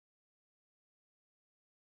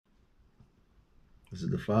This is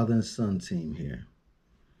the father and son team here.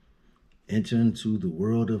 Enter into the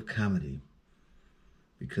world of comedy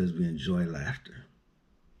because we enjoy laughter.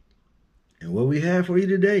 And what we have for you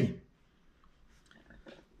today,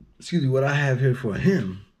 what I have here for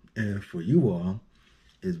him and for you all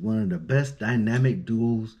is one of the best dynamic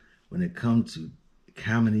duos when it comes to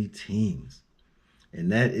comedy teams. And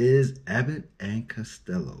that is Abbott and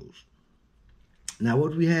Costello. Now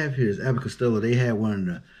what we have here is Abbott and Costello. They had one of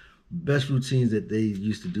the best routines that they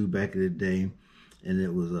used to do back in the day. And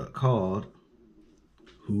it was called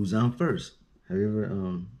Who's On First. Have you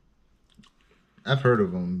ever... I've heard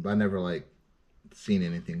of them, but I never seen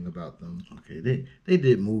anything about them. Okay, they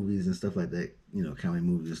did movies and stuff like that, comedy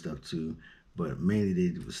movies and stuff too, but mainly they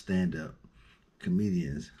did stand-up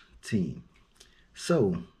comedians team.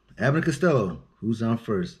 So, Abbott and Costello, Who's On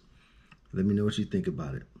First? Let me know what you think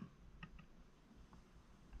about it.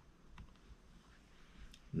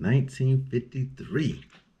 1953.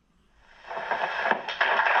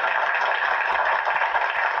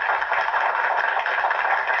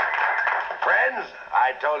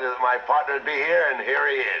 I told you that my partner would be here, and here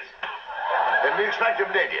he is. Didn't expect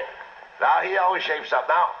him, did you? Now, he always shapes up.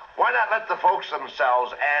 Now, why not let the folks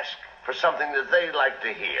themselves ask for something that they'd like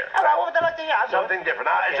to hear? All right, what would they like to hear? Something different.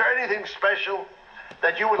 Now, is there anything special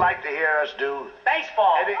that you would like to hear us do?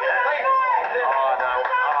 Baseball. No,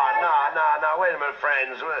 wait a minute,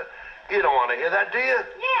 friends. You don't want to hear that, do you?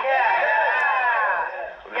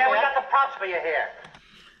 Yeah, we got the props for you here.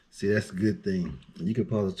 See, that's a good thing. You can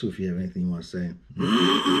pause it too if you have anything you want to say.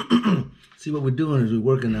 See, what we're doing is we're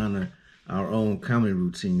working on our own comedy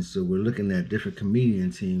routines. So we're looking at different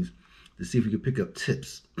comedian teams to see if we can pick up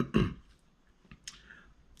tips.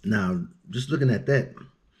 Now, just looking at that,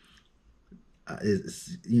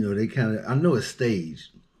 they kind of, I know it's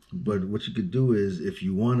staged, but what you could do is if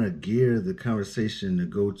you want to gear the conversation to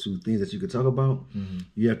go to things that you could talk about,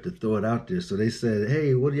 you have to throw it out there. So they said,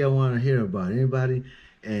 hey, what do y'all want to hear about? Anybody?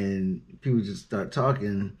 And people just start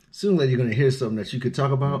talking. Sooner or later, you're going to hear something that you could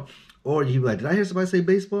talk about. Or you'll be like, did I hear somebody say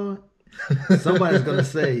baseball? Somebody's going to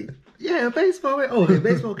say, yeah, baseball. Oh, hey,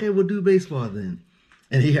 baseball. Okay, we'll do baseball then.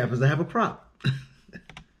 And he happens to have a prop.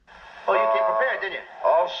 Oh, you came prepared, didn't you?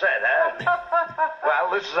 All set, huh?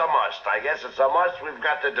 Well, this is a must. I guess it's a must. We've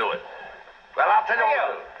got to do it. Well, I'll tell you what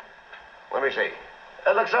to do. Let me see.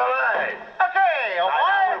 It looks all right. Okay, all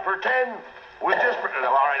right. We'll pretend. We'll just pretend.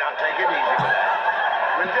 All right, I'll take it easy with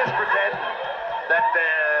that. We'll just pretend that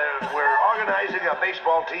we're organizing a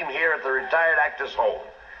baseball team here at the retired actors' home.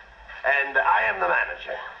 And I am the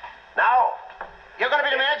manager. Now... You're going to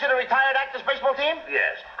be the manager of the retired actors' baseball team?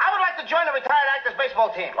 Yes. I would like to join the retired actors'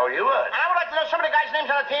 baseball team. Oh, you would? And I would like to know some of the guys' names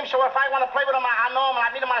on the team, so if I want to play with them, I know them, and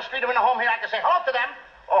I meet them on the street or in the home here, I can say hello to them.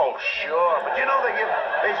 Oh, sure. But you know they give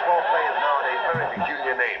baseball players nowadays very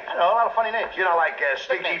peculiar names. I know, a lot of funny names. You know, like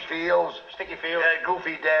Sticky Fields. Sticky Fields.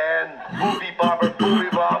 Goofy Dan. Goofy Bobber.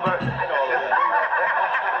 Goofy Bobber. I know all this.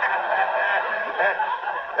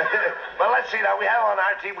 Well, let's see now. We have on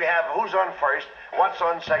our team, we have who's on first, what's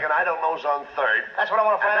on second, I don't know's on third. That's what I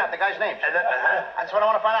want to find out, the guy's names. That's what I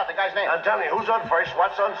want to find out, the guy's name. I'm telling you, who's on first,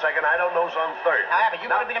 what's on second, I don't know's on third. Abbott, you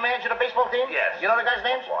going to be the manager of the baseball team? Yes. You know the guy's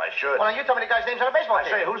names? Well, I should. Well, you tell me the guy's names on the baseball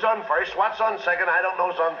team. I say, who's on first, what's on second, I don't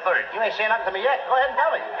know's on third. You ain't saying nothing to me yet. Go ahead and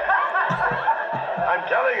tell me. I'm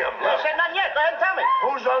telling him. You ain't said nothing yet. Go ahead and tell me.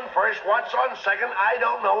 Who's on first, what's on second, I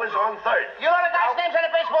don't know is on third. You know the guy's names on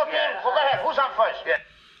the baseball team? Yes. Well, go ahead. Who's on first? Yeah.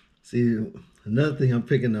 See, another thing I'm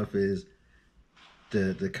picking up is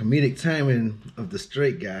the comedic timing of the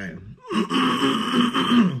straight guy.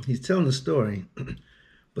 He's telling the story,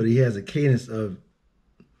 but he has a cadence of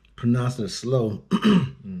pronouncing it slow.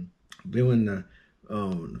 Then when the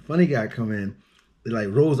funny guy come in,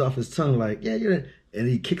 it rolls off his tongue yeah, you're, and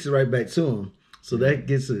he kicks it right back to him. So that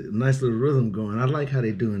gets a nice little rhythm going. I like how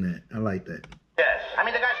they're doing that. I like that. Yes. I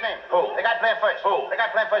mean the guy's name. Who? The guy playing first. Who? The guy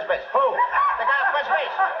playing first base. Who? The guy on first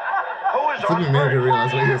base. Who is Took on me a minute to first?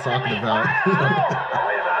 realize what he was talking about. Now,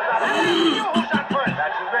 wait a minute, I'm not asking you. Who's on first?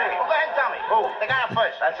 That's his name. Well, go ahead and tell me. Who? The guy on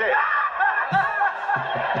first. That's it.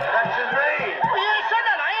 That's his name. Well, you ain't said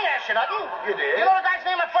nothing. I ain't asked you nothing. You did. You know the guy's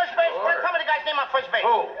name on first base? Sure. Tell me the guy's name on first base.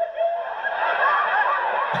 Who?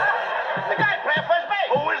 The guy playing first base.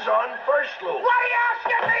 Who is on first, Lou? What are you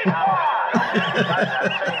asking me for?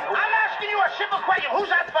 I'm asking you a simple question.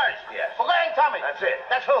 Who's on first? Yes. Well, go ahead and tell me. That's it.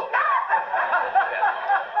 That's who?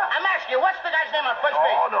 I'm asking you, what's the guy's name on first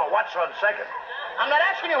base? Oh, no. What's on second? I'm not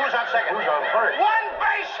asking you who's on second. Who's on first? One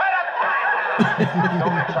base at a time.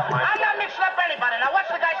 Don't mix up my... I'm not mixing up anybody. Now,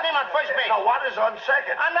 what's the guy's name on first base? No, what is on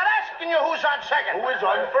second? I'm not asking you who's on second. Who is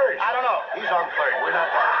on first? I don't know. He's on third. We're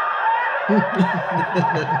not talking.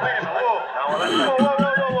 Wait a minute. Whoa. Now,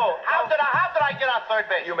 well, Whoa. How did I get on third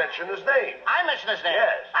base? You mentioned his name. I mentioned his name?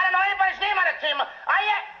 Yes. I don't know anybody's name on the team.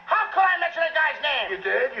 How could I mention a guy's name? You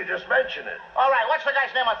did. You just mentioned it. All right, what's the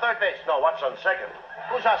guy's name on third base? No, what's on second?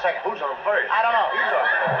 Who's on second? Who's on first? I don't know. He's on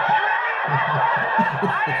first.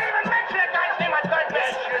 I didn't even mention a guy's name on third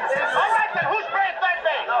base. Yes, you did. All right, then who's playing third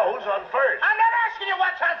base? No, who's on first? I'm not asking you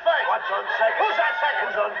what's on first. What's on second? Who's on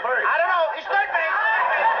second? Who's on first? I don't know. He's third base.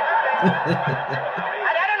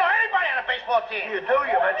 I don't know anybody on a baseball team. You do.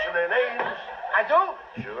 You mention their names. I do?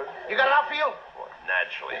 Sure. You got it out for you? Well,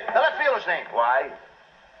 naturally. The left fielder's name. Why?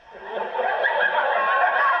 I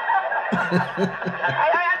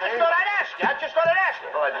just thought I'd ask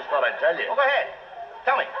you. Well, I just thought I'd tell you. Well, go ahead.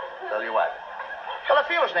 Tell me. Tell you what? The left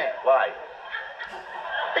fielder's name. Why?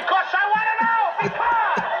 Because I want to know.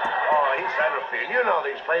 Because. Oh, he's center field. You know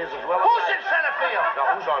these players as well. Who's in center field? No,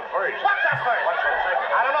 who's on first? What's on first? What's on second?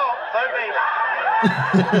 I don't know. Third base.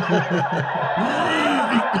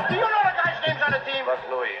 Do you know the guy's names on the team? Look,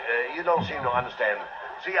 Louis, you don't seem to understand.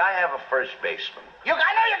 See, I have a first baseman. I know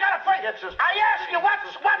you got a first. Yes, it's- I asked you what's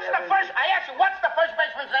the first. I asked you what's the first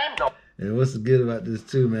baseman's name? No. And what's good about this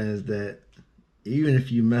too, man, is that even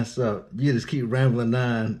if you mess up, you just keep rambling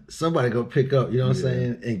on. Somebody go pick up, you know what I'm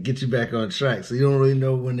saying, and get you back on track. So you don't really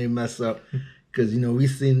know when they mess up, because we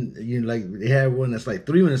seen like they had one that's like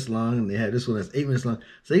 3 minutes long, and they had this one that's 8 minutes long.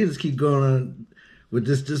 So you just keep going on with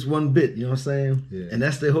just one bit, you know what I'm saying, and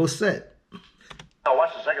that's their whole set. No,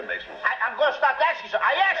 what's the second baseman? I'm going to stop asking you.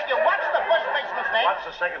 I asked you what's the first baseman's name? What's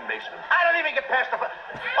the second baseman? I don't even get past the first.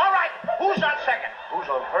 All right, who's on second? Who's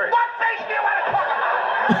on first? What base do you want to talk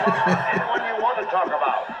about? Anyone you want to talk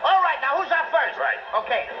about. All right, now who's on first? Right.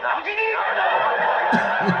 Okay. No. All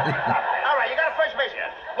right, you got a first baseman.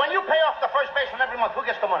 Yes. When you pay off the first baseman every month, who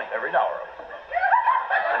gets the money? Every dollar of it.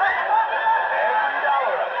 Every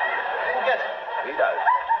dollar of it. Who gets it? He does.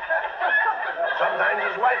 Sometimes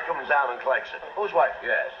his wife comes down and collects it. Whose wife?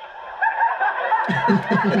 Yes.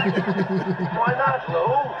 Why not, Lou?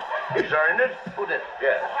 He's earned it. Who did?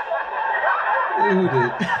 Yes. Who did?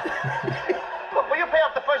 Look, when you pay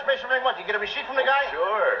off the first baseman every month, you get a receipt from the guy?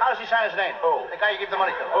 Sure. How does he sign his name? Who? The guy you give the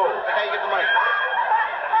money to. Who? The guy you give the money to.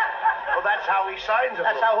 Well, that's how he signs it.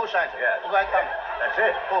 That's Lou. how who signs it? Yes. Who got tell me? That's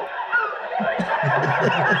it. Who?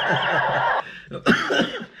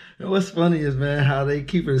 What's funny is, man, how they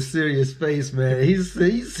keep it a serious face, man. He's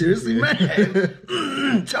seriously mad.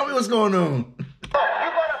 Tell me what's going on. Look, you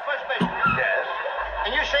go to first baseman. Yes.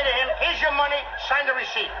 And you say to him, here's your money, sign the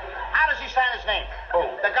receipt. How does he sign his name? Who?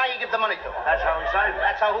 The guy you give the money to. That's how he signs it.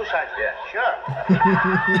 That's how who signs it? Yes. Sure.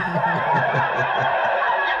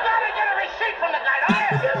 You gotta get a receipt from the guy, don't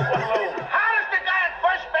you? Yes, but Lou. How does the guy at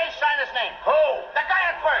first base sign his name? Who? The guy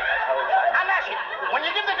at first. how he signs it. I'm asking you, when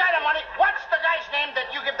you give the guy the money, what's the guy's name that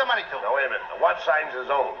you give the money to? Now, wait a minute. What signs his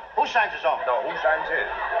own? Who signs his own? No, who signs his?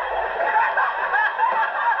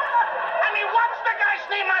 I mean, what's the guy's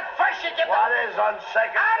name on first you give What the... is on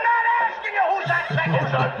second? I'm not asking you who's on second.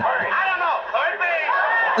 Who's on first? I don't know. Third base.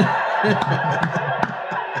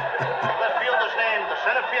 Left fielder's name, the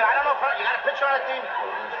center field. I don't know. You got a pitcher on the team? Well,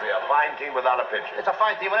 this be a fine team without a pitcher. It's a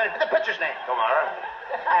fine team. The pitcher's name. Tomorrow.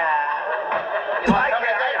 You don't want to tell me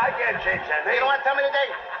the day? I can't change that name. You don't want to tell me the day?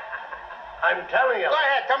 I'm telling you. Go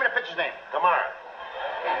ahead. Tell me the pitcher's name. Tomorrow.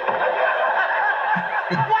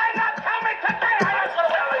 Why not tell me today? I don't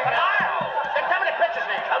want to wait tomorrow. Then tell me the pitcher's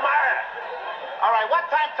name. Tomorrow. All right. What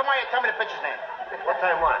time tomorrow you tell me the pitcher's name? What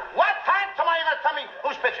time what? What time tomorrow you going to tell me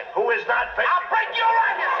who's pitching? Who is not pitching? I'll break you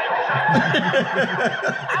right here, Satan.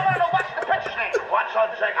 I want to know what's the pitcher's name. What's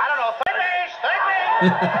on second? I don't know. Third base. Third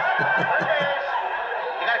base. Third base.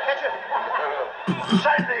 You got a catcher?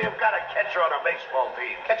 Certainly you've got a catcher on a baseball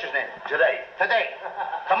team. Catcher's name. Today. Today.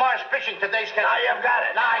 Tomorrow's pitching. Today's catcher. Now you've got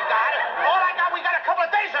it. Now I got it. All I got, we got a couple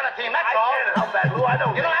of days on the team. That's I all. can't help that, Lou. I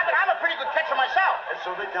don't. You know, I'm a pretty good catcher myself. And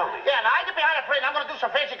so they tell me. Yeah, now I get behind the plate and I'm going to do some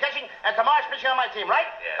fancy catching, and tomorrow's pitching on my team, right?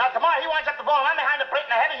 Yeah. Now tomorrow he winds up the ball and I'm behind the plate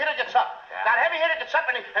and the heavy hitter gets up. Yeah. Now the heavy hitter gets up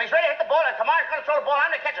and he's ready to hit the ball, and tomorrow's going to throw the ball.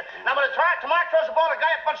 I'm the catcher. Now when tomorrow throws the ball, the guy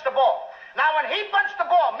up bunts the ball. Now when he bunts the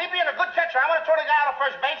ball, me being a good catcher, I want to throw the guy out of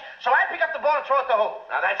first base, so I pick up the ball and throw it to who?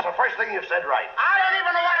 Now that's the first thing you've said right. I don't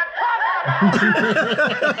even know what I'm talking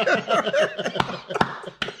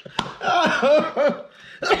about.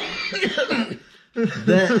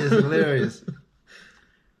 That is hilarious.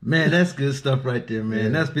 Man, that's good stuff right there,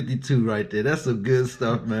 man. That's 52 right there. That's some good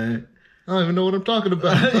stuff, man. I don't even know what I'm talking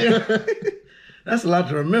about. That's a lot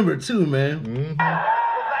to remember, too, man. Well,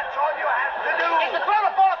 that's all you have to do. Is to throw the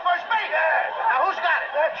ball at first base. Yes. Now who's got it?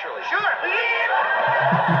 Naturally. Sure.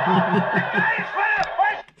 The guy is running at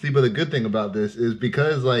first. See, but the good thing about this is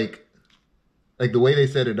because like the way they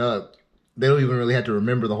set it up, they don't even really have to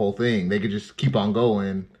remember the whole thing. They could just keep on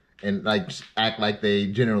going and like just act like they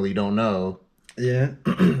generally don't know. Yeah,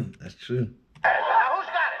 that's true. Now, who's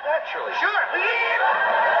got it? Naturally. Sure. The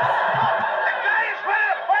guy is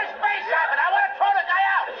running at first base, Abbott. I want to throw the guy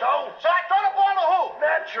out. So I throw the ball to who?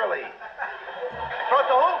 Naturally. Throw it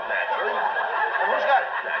to who? Naturally. And who's got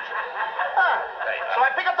it? Naturally. So I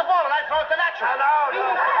pick up the ball and I throw it to Natural. No.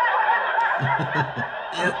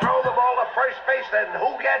 You throw the ball to first base, then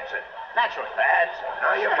who gets it? Naturally. That's it.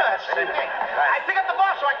 Now you Sure, same thing. I pick up the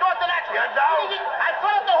ball, so I throw it to Natural. You don't. I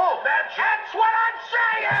throw it to who? Natural. That's what I'm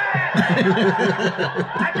saying!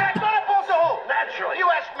 I said I throw the ball to who? Naturally.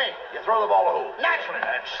 You ask me. You throw the ball to who? Naturally.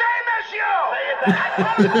 Same as you! Say it back. I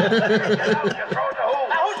throw the ball. You throw it to who?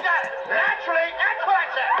 Now, who's got it? Naturally, that's what I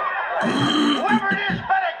said. Whoever it is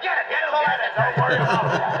better get it. That's all I said. Don't worry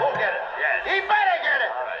about it. Who'll get it? Yes. He better get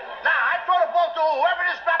it. All right. Now, I throw the ball to whoever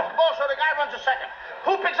it is drops the ball so the guy runs a second.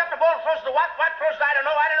 Who picks up the ball and throws to what? What throws to I don't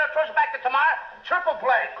know. I don't know. Throws it back to Tamar. Triple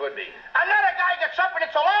play. Could be. Another guy gets up and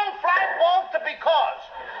it's a long fly ball to because.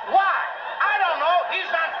 Why? I don't know. He's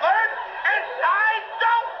on third and I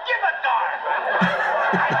don't give a darn.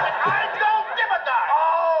 I said, I don't give a darn.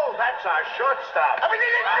 Oh, that's our shortstop.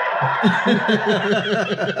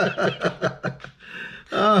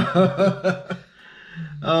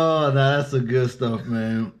 Oh, nah, that's some good stuff,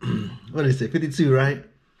 man. What did they say? 52, right?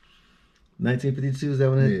 1952, is that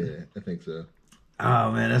what it is? Yeah, I think so.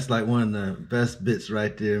 Oh, man, that's like one of the best bits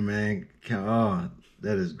right there, man. Oh,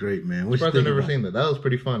 that is great, man. What you I've think never about? seen that. That was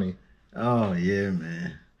pretty funny. Oh, yeah,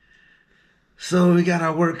 man. So we got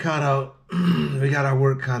our work cut out. We got our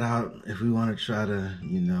work cut out if we want to try to,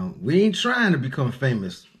 we ain't trying to become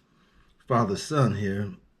famous, father, son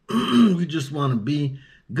here. We just want to be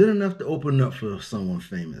good enough to open up for someone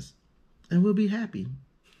famous. And we'll be happy.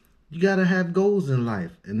 You got to have goals in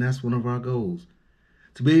life. And that's one of our goals.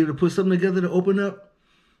 To be able to put something together to open up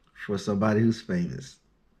for somebody who's famous.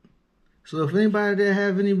 So if anybody there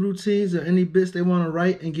have any routines or any bits they want to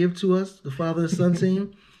write and give to us, the father and son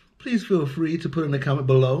team, please feel free to put in the comment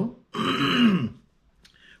below.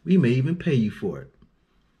 We may even pay you for it.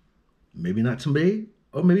 Maybe not today,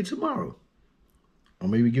 or maybe tomorrow. Or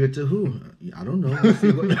maybe give it to who? I don't know. We'll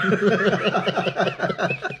see what...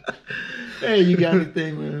 Hey, you got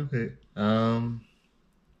anything, man?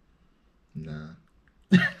 Nah.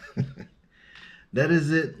 That is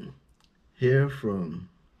it here from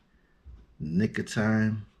Nick of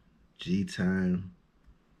Time, G Time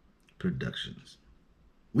Productions.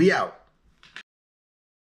 We out.